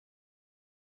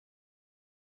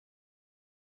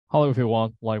Hello,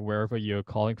 everyone. Like wherever you're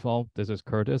calling from, this is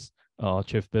Curtis,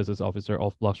 Chief Business Officer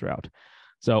of bloXroute.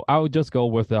 So I will just go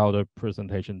without a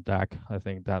presentation deck. I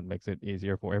think that makes it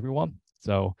easier for everyone.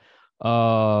 So,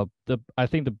 I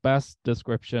think the best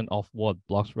description of what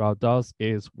bloXroute does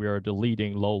is we are the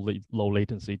leading low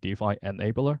latency DeFi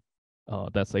enabler.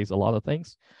 That says a lot of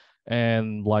things,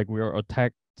 and like we are a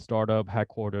tech startup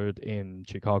headquartered in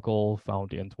Chicago,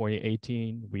 founded in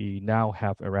 2018. We now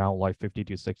have around like 50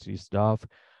 to 60 staff,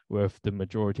 with the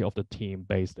majority of the team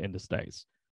based in the States.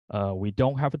 We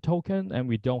don't have a token and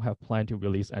we don't have plan to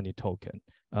release any token.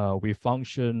 We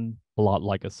function a lot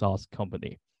like a SaaS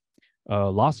company.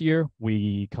 Last year,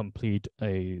 we complete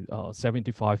a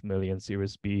 75 million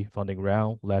Series B funding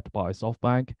round led by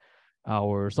SoftBank.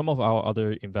 Some of our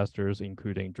other investors,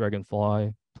 including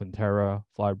Dragonfly, Plantera,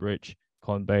 Flybridge,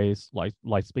 Coinbase,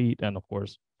 Lightspeed, and of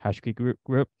course, HashKey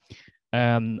Group.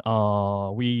 And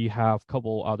we have a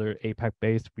couple other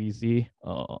APAC-based VC,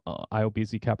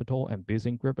 IOBC Capital and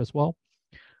Bizing Group as well.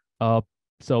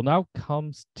 So now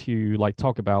comes to like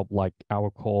talk about like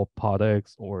our core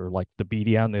products, or like the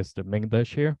BDN is the main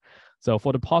dish here. So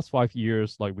for the past 5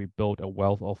 years, like we built a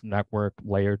wealth of network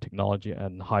layer technology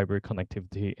and hybrid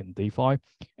connectivity in DeFi,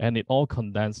 and it all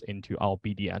condensed into our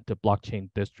BDN, the blockchain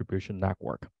distribution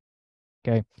network.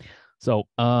 Okay. So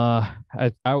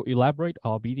I'll elaborate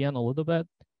our BDN a little bit.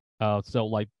 So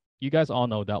like you guys all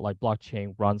know that like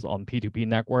blockchain runs on P2P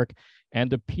network,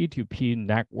 and the P2P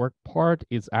network part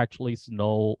is actually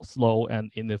slow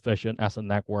and inefficient as a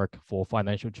network for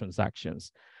financial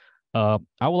transactions. I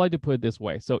would like to put it this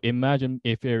way. So imagine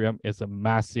Ethereum is a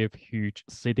massive, huge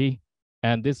city,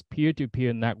 and this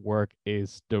peer-to-peer network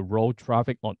is the road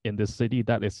traffic in the city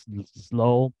that is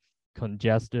slow,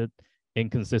 congested,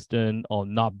 inconsistent, or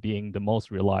not being the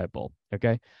most reliable.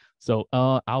 Okay, so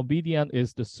our BDN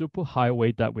is the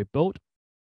superhighway that we built,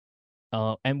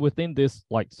 and within this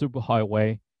like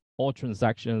superhighway, all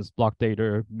transactions, block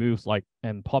data moves like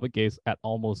and propagates at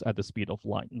almost at the speed of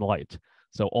light.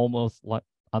 So almost like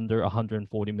under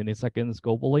 140 milliseconds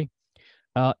globally.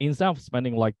 Instead of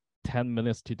spending like 10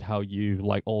 minutes to tell you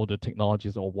like all the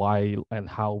technologies or why and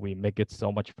how we make it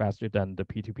so much faster than the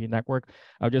P2P network,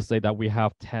 I'll just say that we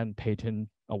have 10 patent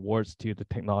awards to the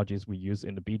technologies we use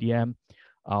in the BDM.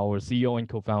 Our CEO and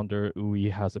co-founder,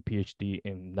 Uwe, has a PhD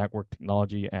in network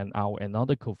technology, and our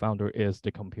another co-founder is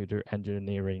the computer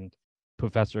engineering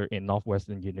professor in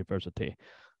Northwestern University.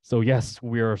 So yes,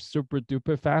 we are super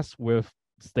duper fast with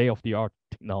state-of-the-art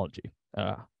technology.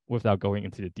 Without going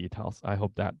into the details, I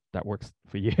hope that works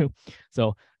for you.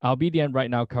 So our BDN right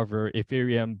now cover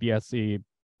Ethereum, BSC,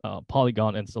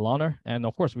 Polygon, and Solana, and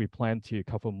of course we plan to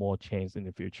cover more chains in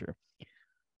the future.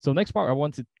 So next part, I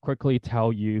want to quickly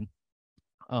tell you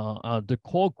the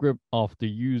core group of the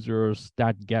users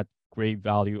that get great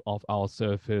value of our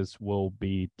service will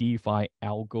be DeFi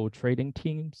algo trading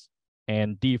teams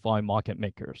and DeFi market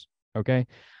makers. Okay,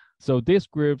 so these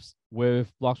groups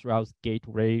with bloXroute's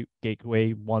gateway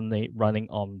 1.8 running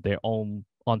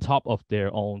on top of their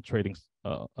own trading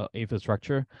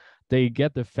infrastructure, they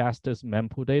get the fastest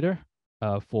mempool data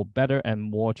for better and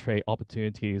more trade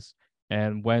opportunities.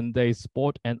 And when they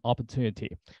spot an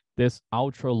opportunity, this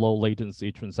ultra low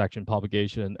latency transaction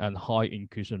propagation and high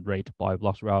inclusion rate by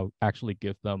bloXroute actually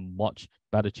give them much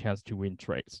better chance to win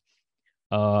trades.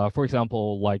 For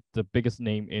example, like the biggest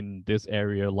name in this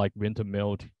area, like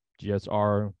Wintermute,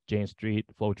 GSR, Jane Street,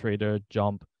 Flow Trader,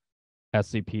 Jump,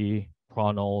 SCP,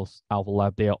 Chronos, Alpha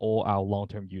Lab, they are all our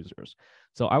long-term users.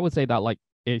 So I would say that like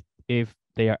if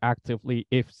they are actively,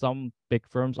 if some big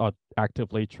firms are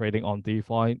actively trading on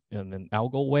DeFi in an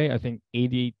algo way, I think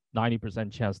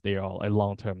 80-90% chance they are a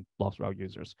long-term bloXroute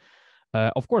users.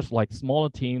 Of course, like smaller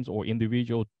teams or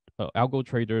individual algo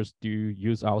traders do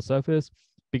use our service,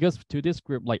 because to this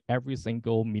group, like every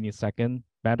single millisecond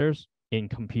matters in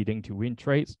competing to win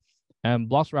trades. And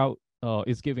bloXroute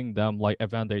is giving them like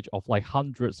advantage of like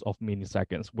hundreds of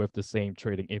milliseconds with the same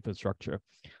trading infrastructure.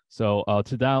 So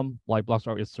to them, like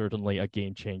bloXroute is certainly a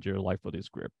game changer like for this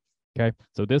group. Okay,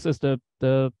 so this is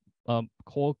the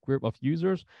core group of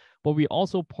users, but we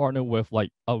also partner with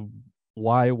like a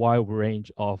wide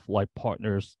range of like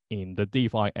partners in the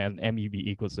DeFi and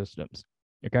MEV ecosystems.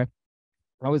 Okay,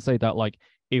 I would say that like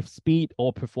if speed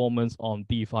or performance on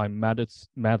DeFi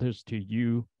matters to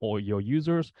you or your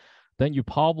users, then you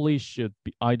probably should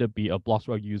either be a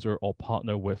bloXroute user or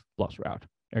partner with bloXroute.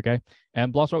 Okay,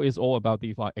 and bloXroute is all about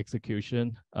DeFi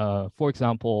execution. For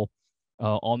example,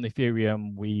 on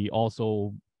Ethereum, we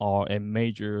also are a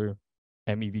major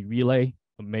MEV relay,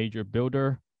 a major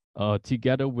builder.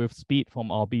 Together with speed from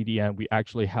our BDN, we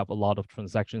actually have a lot of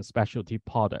transaction specialty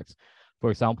products. For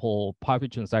example,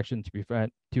 private transaction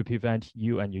to prevent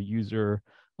you and your user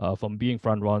from being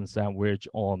front-run sandwich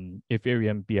on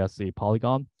Ethereum BSC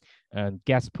Polygon, and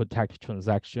gas protect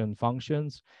transaction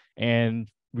functions. And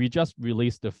we just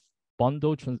released the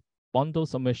bundle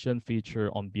submission feature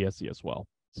on BSC as well.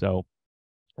 So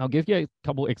I'll give you a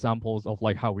couple examples of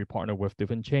like how we partner with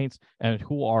different chains and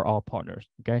who are our partners.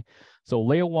 Okay, so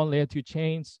layer 1, layer 2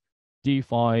 chains,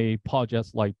 DeFi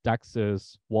projects like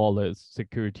DEXs, wallets,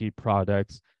 security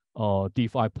products,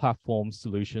 DeFi platform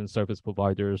solution service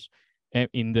providers, and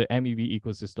in the MEV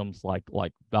ecosystems like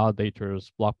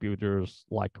validators, block builders,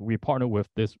 like we partner with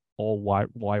this all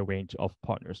wide range of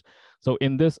partners. So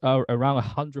in this around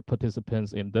 100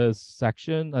 participants in this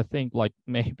section, I think like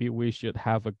maybe we should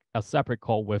have a separate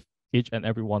call with each and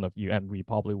every one of you, and we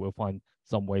probably will find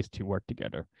some ways to work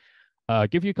together.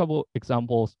 Give you a couple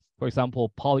examples. For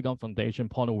example, Polygon Foundation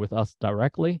partner with us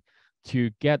directly to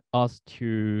get us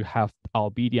to have our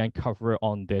BDN cover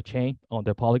on their chain, on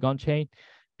the Polygon chain.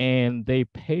 And they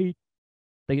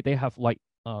have like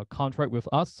a contract with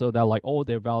us so that like all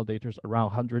their validators, around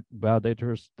 100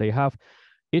 validators they have,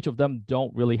 each of them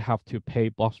don't really have to pay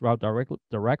bloXroute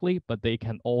directly, but they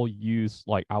can all use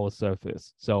like our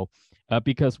service. So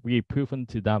because we've proven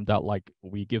to them that like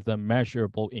we give them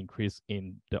measurable increase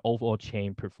in the overall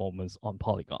chain performance on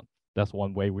Polygon. That's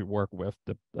one way we work with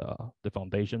the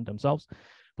foundation themselves.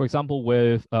 For example,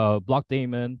 with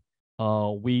blockdaemon,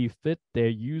 we fit their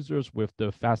users with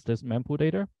the fastest mempool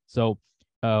data. So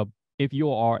if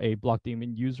you are a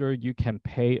blockdaemon user, you can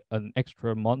pay an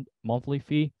extra monthly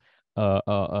fee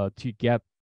to get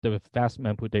the fast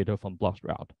mempool data from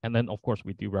bloXroute. And then of course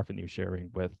we do revenue sharing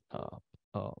with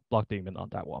blockdaemon on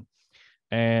that one.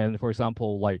 And for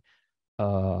example, like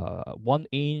 1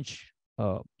 inch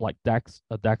like DEX,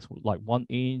 DEX like 1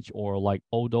 inch, or like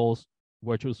Odo's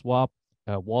virtual swap,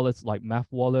 wallets like Math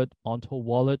Wallet, Onto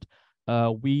Wallet,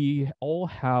 we all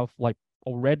have like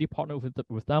already partnered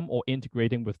with them or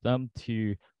integrating with them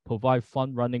to provide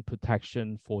fund running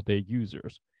protection for their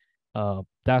users.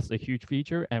 That's a huge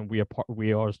feature, and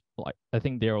we are like, I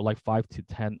think there are like 5 to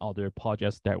 10 other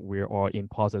projects that we are in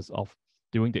process of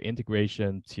doing the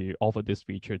integration to offer this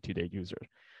feature to their users.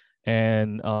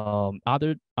 And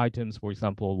other items, for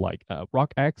example, like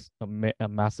RockX, a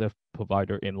massive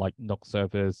provider in like NOC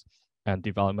service and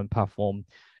development platform.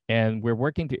 And we're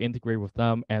working to integrate with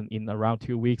them. And in around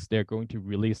 2 weeks, they're going to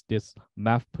release this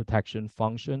math protection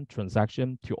function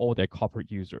transaction to all their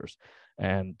corporate users.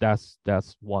 And that's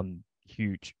one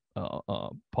huge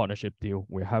partnership deal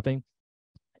we're having.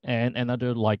 And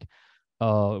another like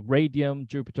Radium,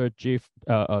 Jupiter,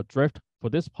 Drift. For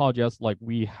this project, like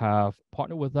we have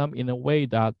partnered with them in a way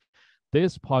that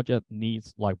this project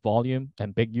needs like volume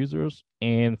and big users.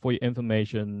 And for your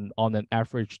information, on an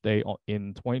average day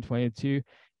in 2022,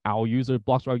 our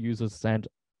bloXroute users sent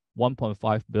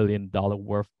 $1.5 billion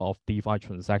worth of DeFi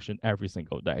transaction every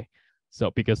single day. So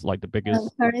because like the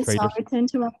biggest traders. Sorry to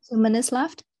interrupt. 2 minutes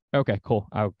left. Okay, cool.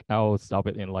 I'll stop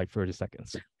it in like 30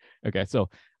 seconds. Okay, so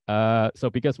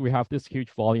because we have this huge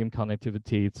volume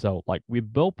connectivity, so like we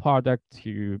build product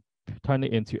to turn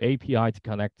it into API to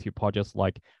connect to projects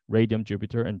like Radium,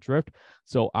 Jupiter, and Drift.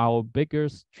 So our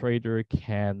biggest trader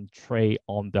can trade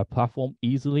on the platform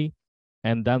easily,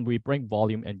 and then we bring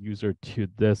volume and user to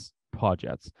this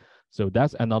projects. So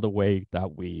that's another way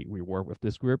that we work with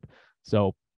this group.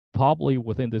 So probably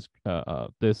within this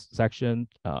this section,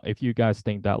 if you guys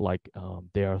think that like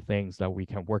there are things that we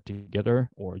can work together,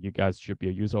 or you guys should be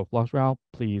a user of bloXroute,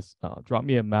 please drop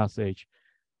me a message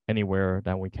anywhere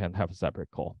that we can have a separate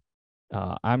call.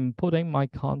 I'm putting my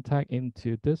contact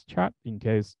into this chat in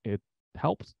case it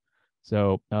helps.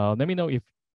 So let me know if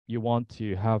you want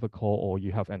to have a call or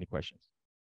you have any questions.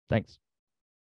 Thanks.